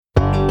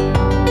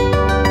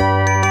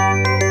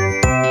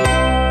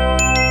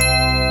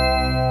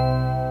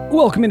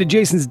Welcome into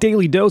Jason's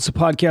Daily Dose, a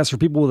podcast for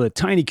people with a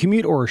tiny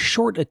commute or a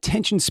short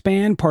attention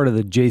span, part of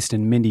the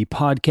Jason and Mindy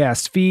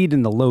podcast feed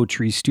and the Low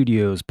Tree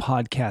Studios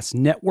podcast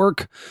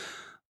network.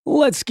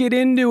 Let's get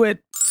into it.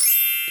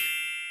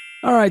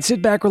 All right,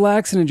 sit back,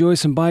 relax, and enjoy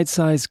some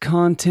bite-sized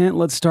content.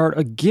 Let's start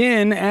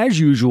again,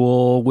 as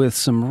usual, with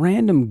some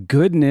random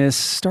goodness,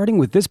 starting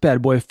with this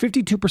bad boy.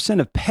 52%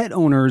 of pet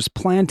owners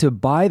plan to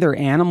buy their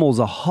animals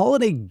a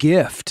holiday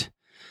gift.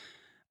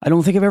 I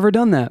don't think I've ever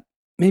done that.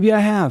 Maybe I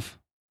have.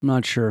 I'm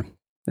not sure.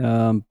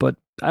 But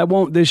I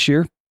won't this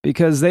year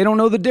because they don't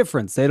know the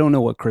difference. They don't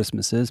know what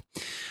Christmas is.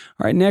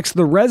 All right, next,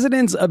 the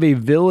residents of a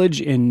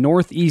village in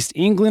northeast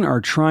England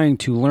are trying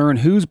to learn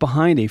who's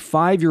behind a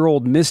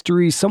 5-year-old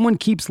mystery. Someone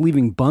keeps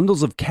leaving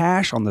bundles of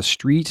cash on the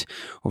street.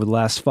 Over the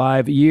last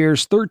 5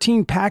 years,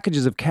 13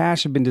 packages of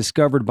cash have been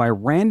discovered by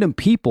random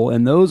people,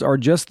 and those are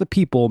just the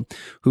people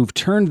who've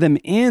turned them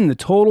in. The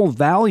total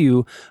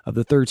value of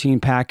the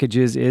 13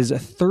 packages is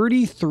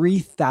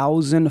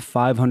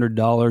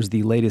 $33,500.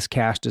 The latest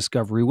cash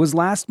discovery was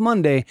last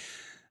Monday.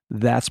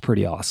 That's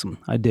pretty awesome.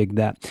 I dig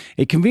that.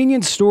 A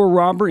convenience store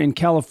robber in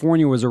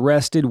California was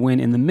arrested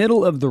when, in the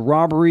middle of the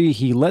robbery,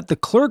 he let the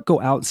clerk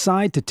go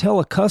outside to tell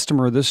a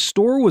customer the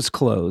store was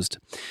closed.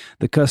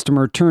 The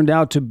customer turned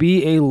out to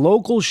be a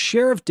local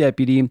sheriff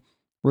deputy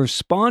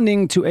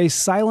responding to a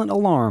silent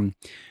alarm.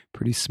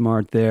 Pretty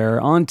smart there.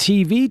 On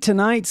TV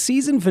tonight,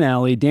 season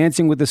finale,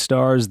 Dancing with the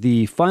Stars,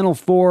 the final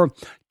four,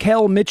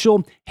 Kel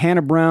Mitchell,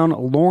 Hannah Brown,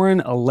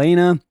 Lauren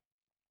Elena,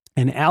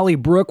 and Allie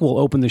Brooke will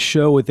open the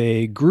show with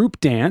a group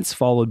dance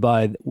followed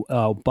by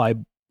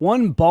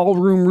one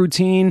ballroom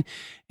routine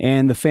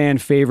and the fan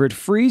favorite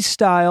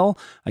freestyle.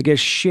 I guess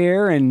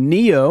Cher and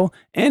Neo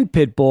and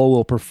Pitbull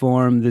will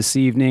perform this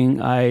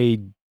evening. I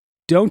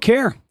don't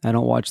care. I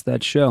don't watch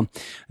that show.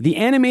 The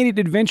animated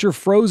adventure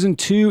Frozen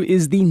 2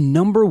 is the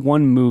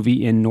 #1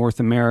 movie in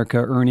North America,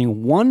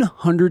 earning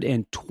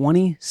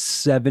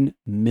 $127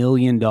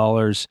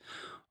 million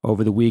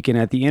over the weekend.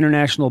 At the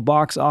international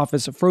box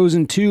office,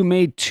 Frozen 2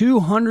 made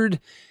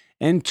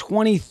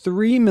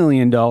 $223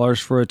 million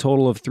for a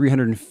total of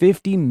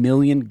 $350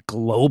 million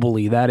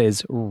globally. That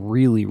is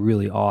really,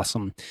 really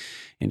awesome.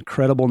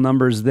 Incredible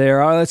numbers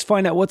there. All right, let's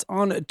find out what's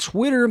on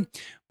Twitter.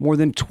 More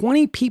than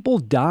 20 people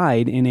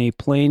died in a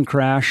plane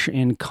crash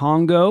in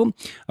Congo.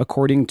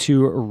 According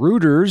to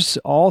Reuters,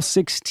 all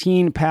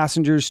 16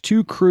 passengers,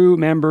 2 crew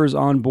members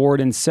on board,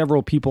 and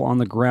several people on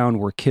the ground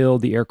were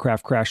killed. The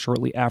aircraft crashed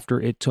shortly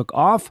after it took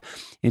off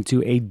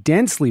into a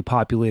densely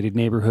populated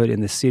neighborhood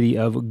in the city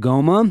of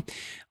Goma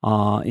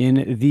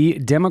in the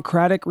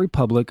Democratic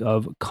Republic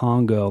of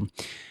Congo.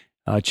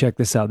 Check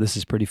this out. This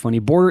is pretty funny.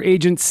 Border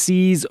agents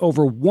seize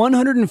over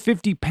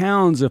 150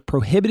 pounds of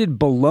prohibited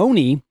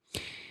bologna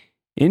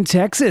in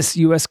Texas.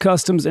 U.S.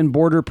 Customs and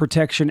Border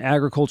Protection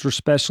agriculture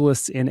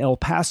specialists in El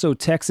Paso,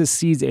 Texas,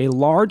 seized a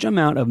large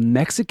amount of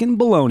Mexican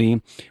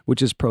bologna,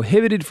 which is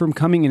prohibited from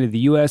coming into the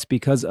U.S.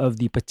 because of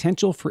the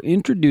potential for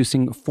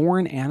introducing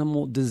foreign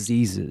animal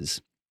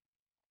diseases.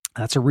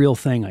 That's a real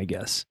thing, I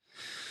guess.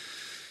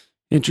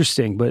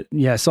 Interesting, but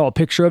yeah, I saw a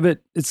picture of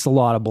it. It's a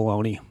lot of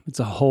bologna. It's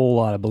a whole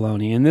lot of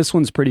bologna. And this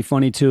one's pretty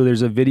funny too.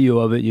 There's a video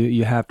of it.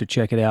 You have to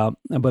check it out.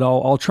 But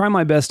I'll try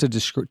my best to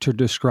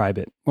describe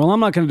it. Well, I'm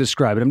not going to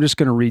describe it. I'm just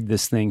going to read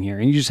this thing here.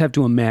 And you just have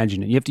to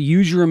imagine it. You have to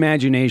use your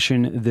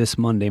imagination this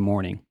Monday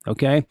morning,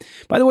 okay?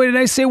 By the way, did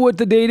I say what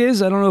the date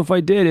is? I don't know if I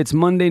did. It's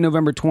Monday,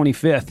 November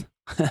 25th.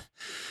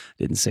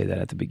 Didn't say that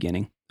at the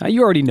beginning.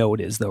 You already know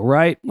it is though,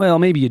 right? Well,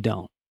 maybe you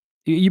don't.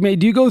 Do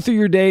you go through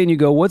your day and you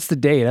go, what's the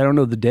date? I don't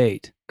know the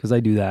date. Because I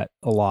do that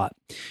a lot.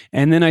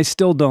 And then I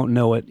still don't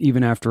know it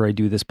even after I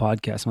do this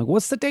podcast. I'm like,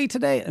 what's the date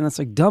today? And it's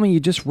like, dummy, you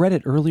just read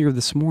it earlier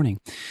this morning.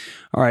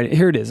 All right,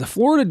 here it is. A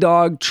Florida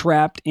dog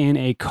trapped in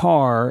a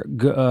car.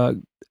 Let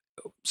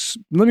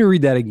me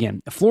read that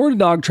again. A Florida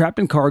dog trapped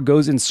in car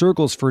goes in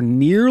circles for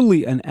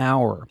nearly an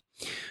hour.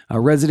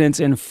 Residents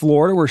in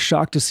Florida were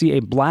shocked to see a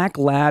black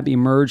lab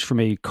emerge from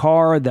a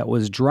car that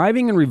was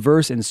driving in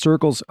reverse in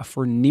circles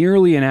for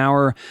nearly an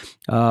hour.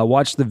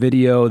 Watch the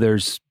video.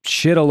 There's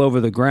shit all over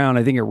the ground.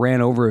 I think it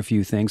ran over a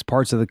few things,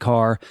 parts of the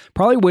car.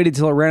 Probably waited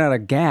till it ran out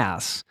of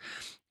gas.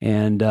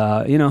 And,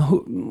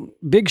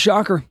 big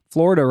shocker.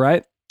 Florida,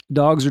 right?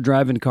 Dogs are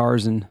driving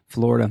cars in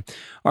Florida.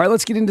 All right,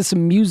 let's get into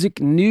some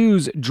music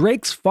news.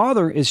 Drake's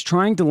father is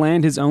trying to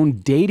land his own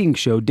dating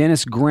show.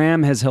 Dennis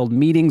Graham has held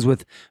meetings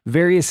with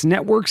various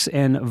networks,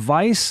 and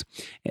Vice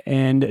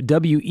and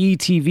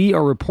WETV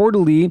are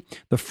reportedly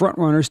the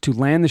frontrunners to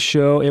land the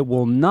show. It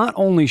will not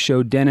only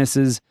show Dennis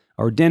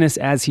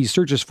as he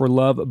searches for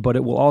love, but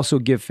it will also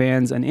give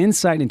fans an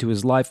insight into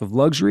his life of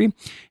luxury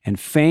and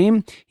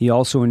fame. He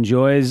also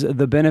enjoys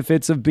the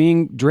benefits of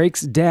being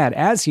Drake's dad,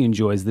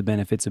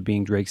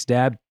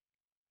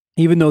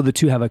 even though the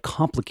two have a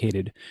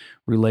complicated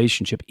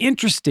relationship.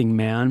 Interesting,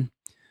 man.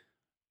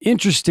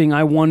 Interesting.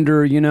 I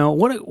wonder,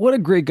 what a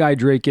great guy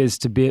Drake is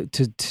to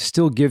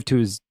still give to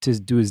his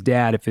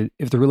dad if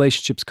the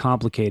relationship's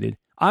complicated.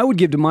 I would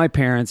give to my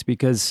parents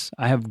because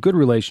I have a good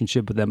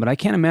relationship with them, but I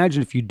can't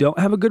imagine if you don't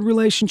have a good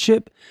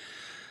relationship.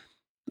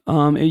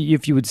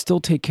 If you would still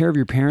take care of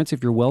your parents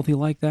if you're wealthy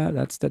like that,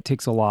 that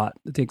takes a lot.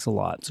 It takes a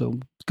lot. So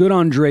good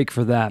on Drake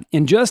for that.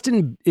 And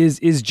Justin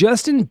is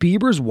Justin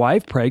Bieber's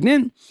wife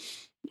pregnant?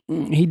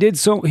 He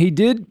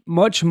did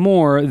much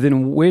more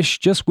than wish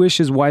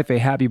his wife a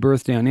happy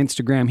birthday on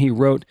Instagram. He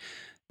wrote,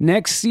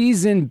 "Next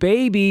season,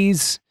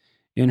 babies."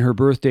 In her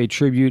birthday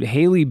tribute,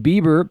 Hailey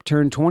Bieber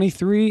turned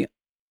 23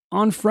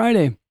 on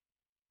Friday.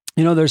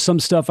 You know, there's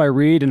some stuff I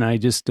read and I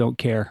just don't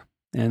care.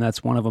 And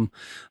that's one of them.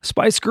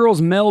 Spice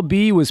Girls Mel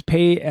B has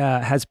paid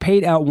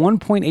out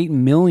 $1.8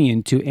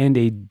 million to end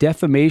a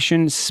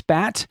defamation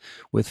spat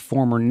with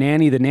former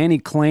nanny. The nanny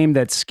claimed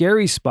that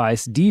Scary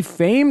Spice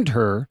defamed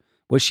her.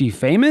 Was she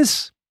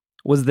famous?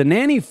 Was the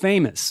nanny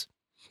famous?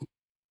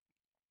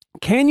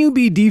 Can you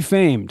be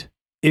defamed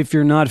if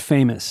you're not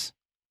famous?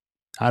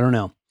 I don't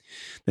know.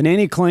 The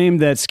nanny claimed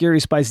that Scary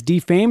Spice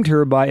defamed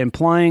her by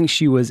implying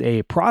she was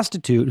a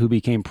prostitute who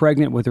became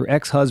pregnant with her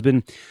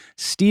ex-husband,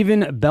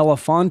 Stephen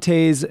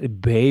Belafonte's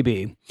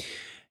baby.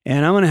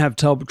 And I'm going to have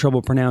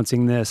trouble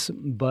pronouncing this,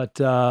 but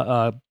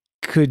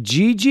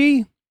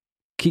Kijiji,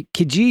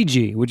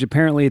 which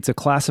apparently it's a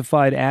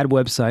classified ad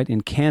website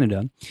in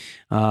Canada.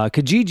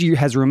 Kijiji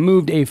has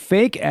removed a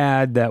fake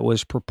ad that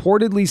was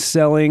purportedly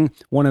selling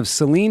one of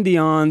Celine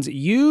Dion's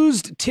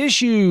used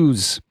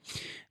tissues.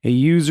 A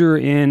user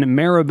in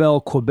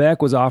Maribel,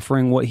 Quebec was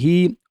offering what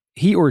he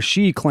or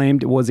she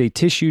claimed was a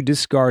tissue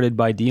discarded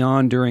by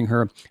Dion during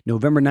her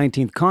November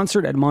 19th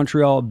concert at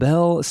Montreal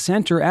Bell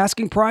Centre.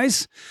 Asking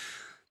price,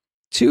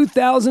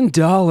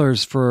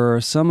 $2,000 for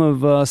some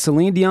of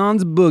Celine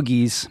Dion's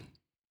boogies.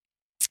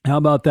 How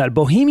about that?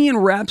 Bohemian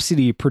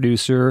Rhapsody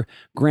producer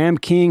Graham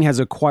King has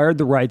acquired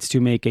the rights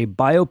to make a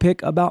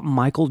biopic about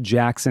Michael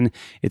Jackson.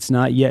 It's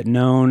not yet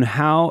known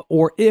how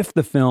or if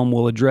the film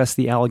will address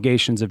the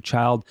allegations of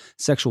child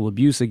sexual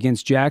abuse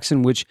against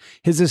Jackson, which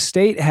his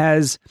estate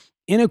has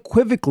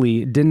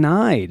unequivocally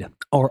denied.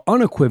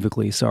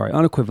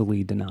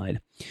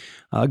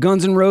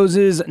 Guns N'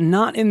 Roses'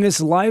 Not in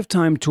This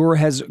Lifetime tour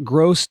has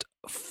grossed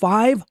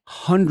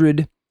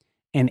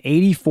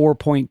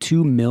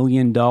 $584.2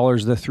 million.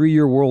 The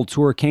 3-year world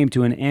tour came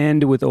to an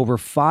end with over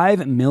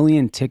 5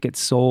 million tickets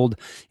sold.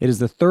 It is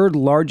the third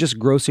largest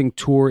grossing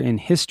tour in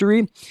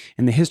history.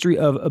 In the history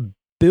of a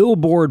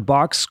Billboard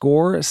box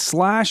score,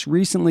 Slash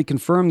recently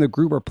confirmed the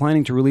group are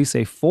planning to release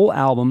a full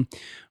album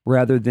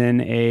rather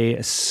than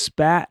a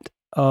spat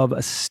of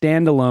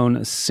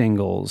standalone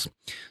singles.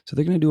 So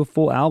they're going to do a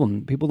full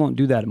album. People don't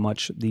do that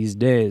much these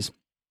days.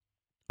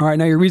 All right,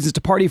 now your reasons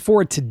to party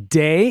for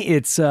today.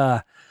 It's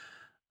Parfait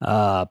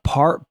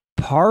Day.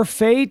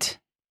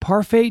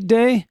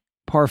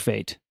 Parfait.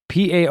 Parfait.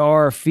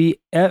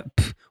 I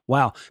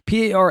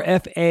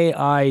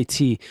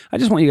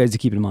just want you guys to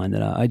keep in mind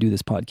that I do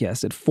this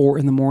podcast at 4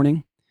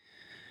 a.m.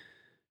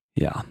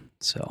 Yeah,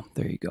 so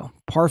there you go.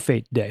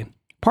 Parfait Day.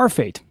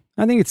 Parfait.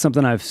 I think it's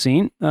something I've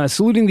seen.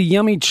 Saluting the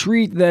yummy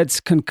treat that's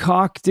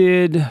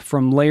concocted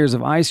from layers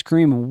of ice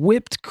cream,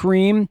 whipped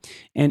cream,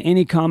 and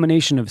any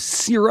combination of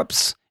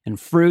syrups and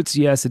fruits.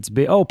 Yes, it's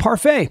big. Oh,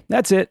 parfait.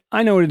 That's it.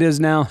 I know what it is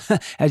now.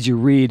 As you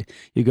read,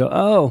 you go,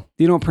 oh,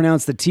 you don't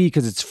pronounce the T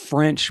because it's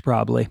French,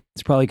 probably.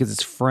 It's probably because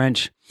it's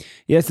French.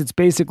 Yes, it's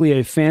basically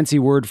a fancy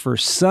word for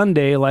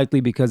Sunday,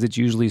 likely because it's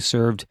usually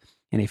served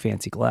in a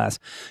fancy glass.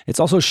 It's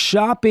also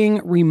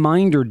Shopping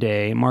Reminder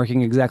Day,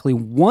 marking exactly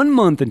 1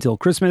 month until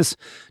Christmas.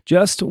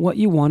 Just what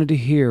you wanted to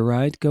hear,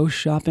 right? Go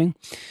shopping.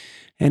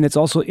 And it's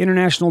also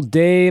International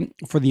Day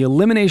for the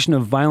Elimination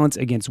of Violence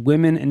Against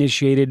Women,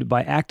 initiated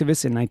by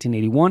activists in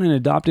 1981 and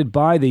adopted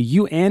by the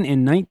UN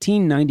in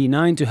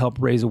 1999 to help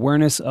raise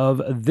awareness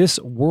of this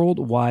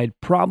worldwide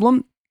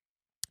problem.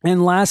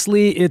 And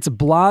lastly, it's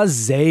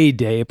Blasé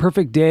Day, a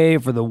perfect day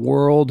for the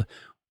world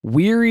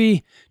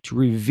weary to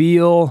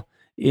revel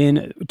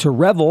in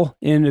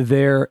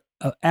their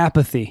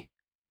apathy.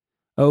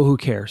 Oh, who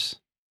cares?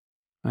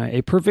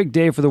 A perfect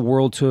day for the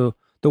world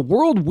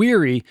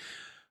weary.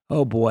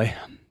 Oh boy,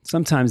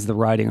 sometimes the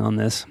writing on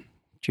this,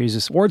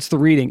 Jesus, or it's the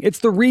reading. It's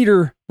the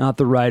reader, not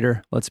the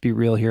writer. Let's be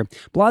real here.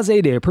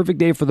 Blasé Day, a perfect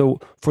day for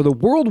the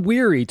world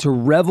weary to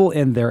revel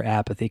in their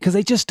apathy, because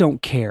they just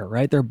don't care,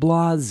 right? They're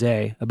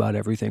blasé about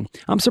everything.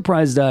 I'm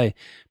surprised I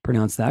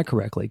pronounced that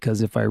correctly,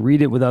 because if I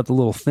read it without the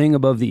little thing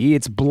above the E,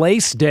 it's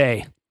Blaze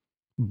Day.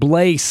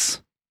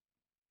 Blaze.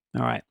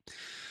 All right.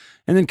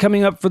 And then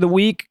coming up for the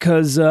week,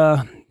 because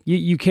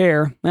you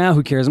care.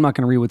 Who cares? I'm not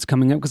going to read what's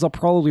coming up because I'll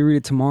probably read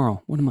it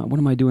tomorrow. What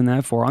am I doing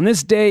that for? On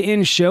this day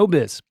in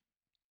showbiz.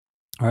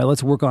 All right,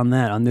 let's work on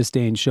that. On this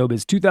day in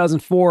showbiz.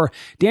 2004,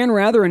 Dan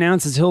Rather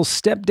announces he'll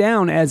step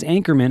down as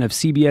anchorman of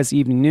CBS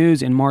Evening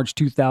News in March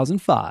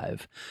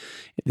 2005.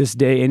 This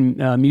day in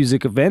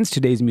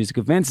today's music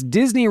events,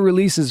 Disney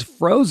releases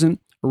Frozen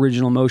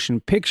original motion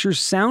picture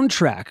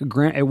soundtrack.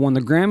 It won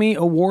the Grammy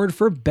Award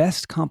for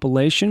Best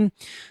Compilation.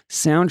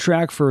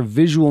 Soundtrack for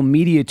Visual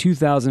Media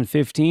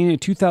 2015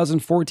 and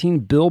 2014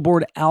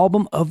 Billboard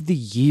Album of the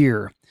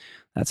Year.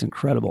 That's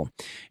incredible.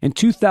 In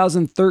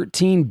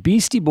 2013,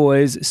 Beastie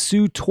Boys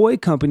sue toy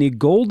company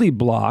Goldie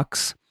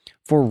Blocks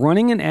for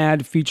running an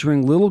ad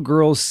featuring little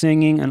girls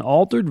singing an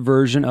altered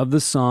version of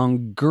the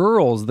song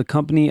Girls. The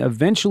company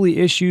eventually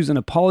issues an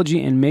apology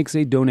and makes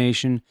a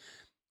donation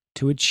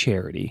to a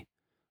charity.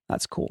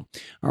 That's cool.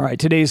 All right,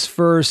 today's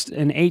first.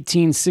 In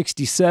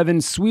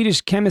 1867, Swedish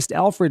chemist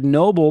Alfred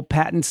Nobel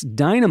patents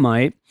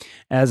dynamite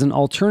as an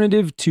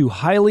alternative to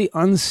highly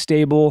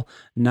unstable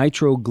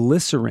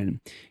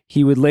nitroglycerin.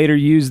 He would later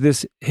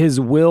use his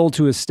will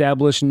to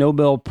establish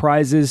Nobel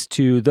Prizes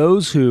to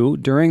those who,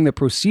 during the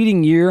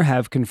preceding year,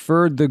 have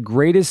conferred the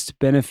greatest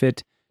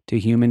benefit to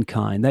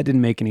humankind. That didn't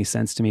make any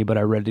sense to me, but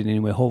I read it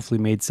anyway. Hopefully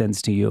made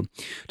sense to you.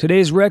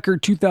 Today's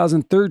record,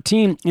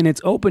 2013, in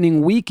its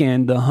opening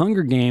weekend, The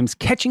Hunger Games: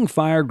 Catching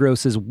Fire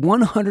grosses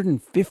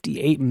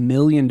 $158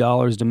 million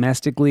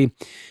domestically,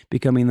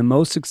 becoming the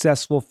most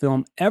successful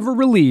film ever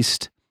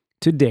released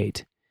to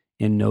date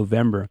in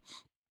November.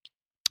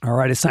 All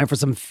right, it's time for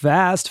some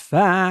fast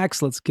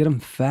facts. Let's get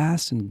them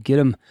fast and get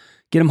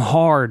them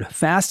hard.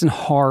 Fast and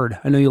hard.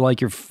 I know you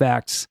like your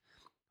facts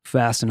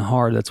fast and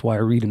hard. That's why I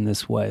read them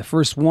this way.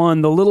 First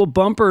one, the little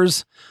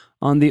bumpers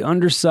on the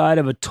underside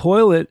of a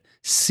toilet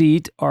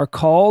seat are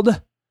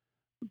called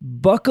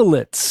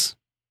bucklets.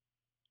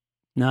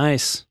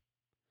 Nice.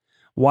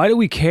 Why do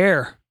we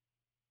care?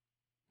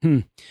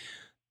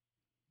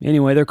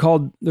 Anyway, they're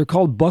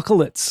called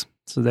bucklets.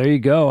 So there you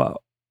go.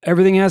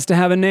 Everything has to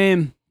have a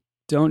name.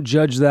 Don't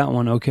judge that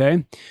one,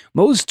 okay?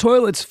 Most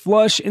toilets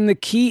flush in the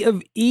key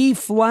of E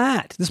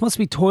flat. This must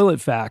be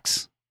toilet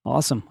facts.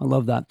 Awesome. I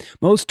love that.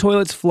 Most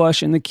toilets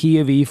flush in the key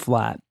of E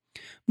flat.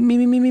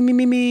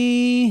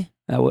 Me.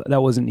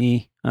 That wasn't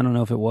E. I don't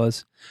know if it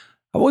was.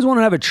 I always wanted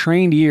to have a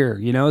trained ear,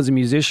 as a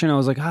musician. I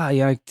was like,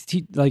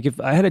 like if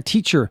I had a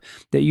teacher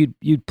that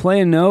you'd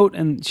play a note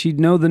and she'd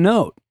know the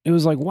note. It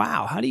was like,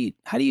 wow, how do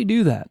you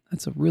do that?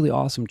 That's a really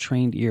awesome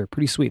trained ear.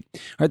 Pretty sweet.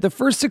 All right, the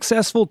first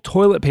successful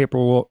toilet paper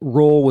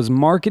roll was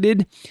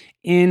marketed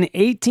in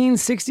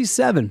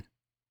 1867.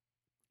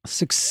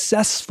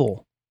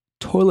 Successful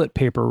toilet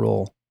paper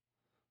roll.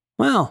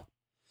 Wow.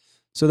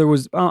 So there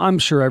was, I'm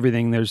sure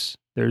there's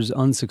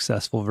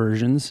unsuccessful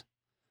versions.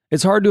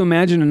 It's hard to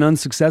imagine an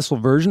unsuccessful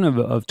version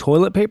of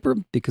toilet paper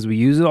because we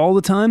use it all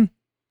the time.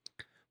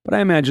 But I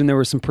imagine there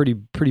were some pretty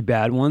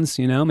bad ones,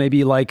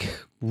 maybe like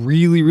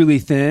really, really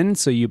thin.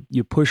 So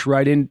you push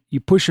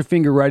your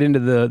finger right into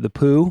the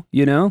poo,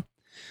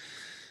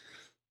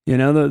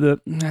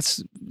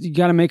 that's, you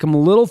got to make them a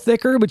little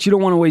thicker, but you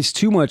don't want to waste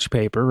too much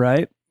paper,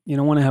 right? You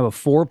don't want to have a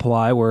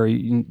 4-ply where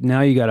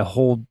now you got a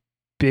whole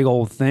big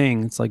old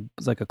thing. It's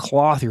like a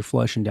cloth you're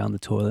flushing down the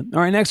toilet. All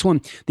right, next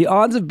one. The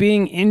odds of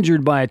being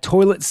injured by a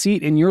toilet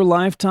seat in your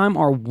lifetime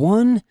are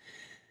 1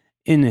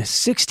 in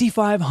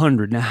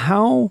 6,500. Now,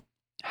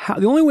 how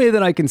the only way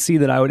that I can see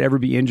that I would ever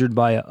be injured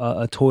by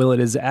a toilet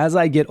is as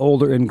I get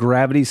older and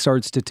gravity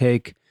starts to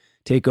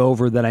take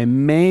over, that I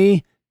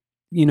may,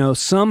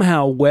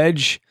 somehow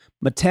wedge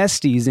my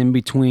testes in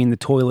between the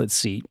toilet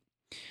seat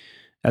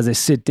as I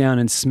sit down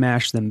and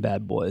smash them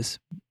bad boys.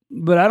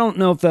 But I don't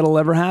know if that'll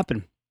ever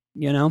happen,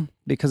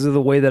 because of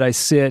the way that I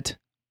sit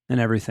and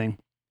everything.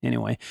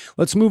 Anyway,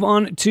 let's move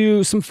on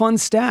to some fun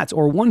stats,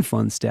 or one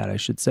fun stat, I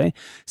should say.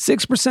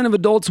 6% of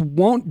adults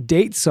won't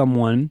date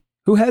someone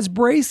who has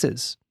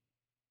braces.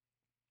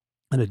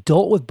 An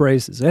adult with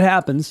braces. It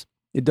happens.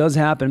 It does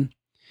happen.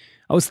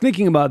 I was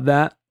thinking about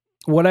that.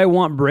 Would I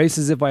want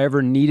braces if I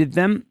ever needed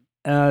them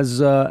as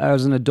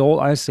an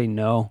adult? I say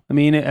no. I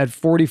mean, at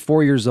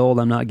 44 years old,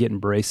 I'm not getting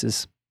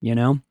braces,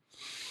 I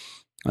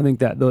think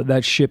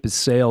that ship has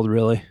sailed,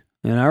 really.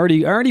 And I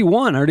already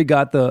won. I already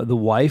got the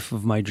wife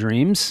of my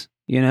dreams.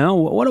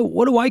 What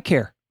do I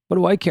care? What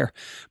do I care?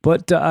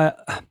 But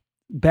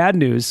bad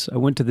news. I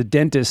went to the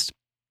dentist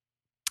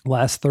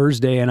last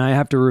Thursday, and I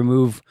have to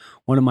remove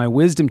one of my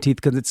wisdom teeth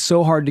because it's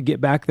so hard to get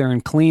back there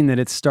and clean that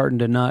it's starting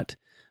to not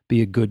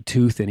be a good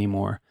tooth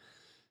anymore.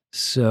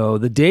 So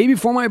the day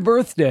before my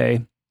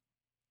birthday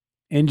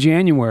in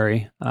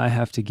January, I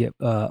have to get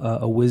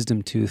a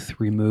wisdom tooth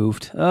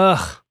removed.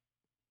 Ugh,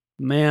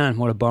 man,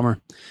 what a bummer.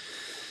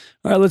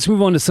 All right, let's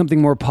move on to something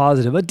more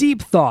positive. A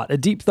deep thought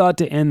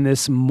to end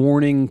this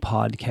morning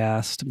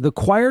podcast. The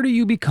quieter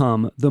you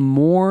become, the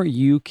more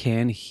you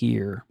can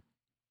hear.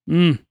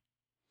 Am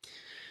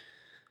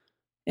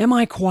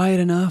I quiet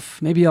enough?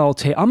 Maybe I'm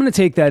going to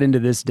take that into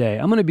this day.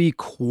 I'm going to be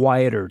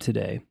quieter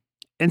today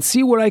and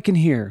see what I can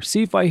hear.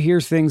 See if I hear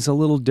things a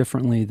little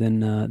differently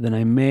than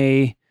I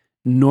may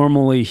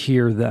normally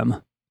hear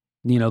them,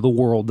 the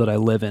world that I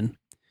live in.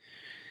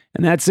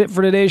 And that's it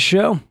for today's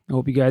show. I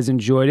hope you guys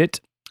enjoyed it.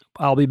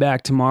 I'll be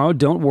back tomorrow.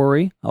 Don't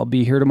worry. I'll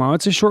be here tomorrow.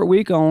 It's a short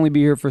week. I'll only be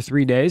here for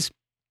 3 days.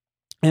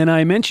 And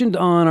I mentioned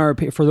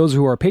for those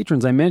who are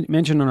patrons, I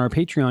mentioned on our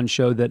Patreon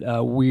show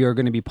that we are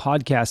going to be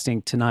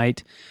podcasting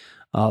tonight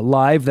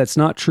live. That's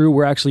not true.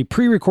 We're actually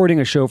pre-recording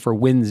a show for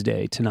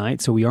Wednesday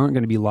tonight, so we aren't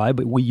going to be live,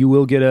 but you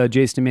will get a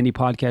Jason and Mindy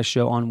podcast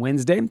show on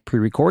Wednesday,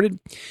 pre-recorded.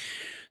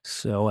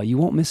 So you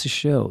won't miss a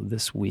show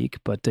this week,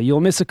 but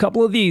you'll miss a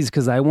couple of these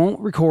because I won't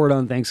record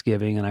on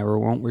Thanksgiving and I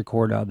won't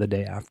record the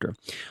day after.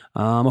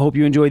 I hope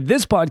you enjoyed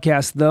this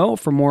podcast, though.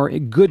 For more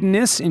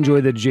goodness,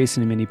 enjoy the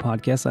Jason and Mindy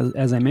podcast,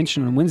 as I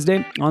mentioned on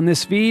Wednesday, on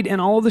this feed,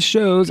 and all the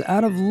shows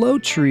out of Low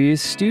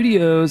Trees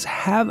Studios.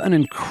 Have an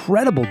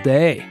incredible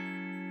day.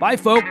 Bye,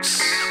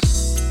 folks.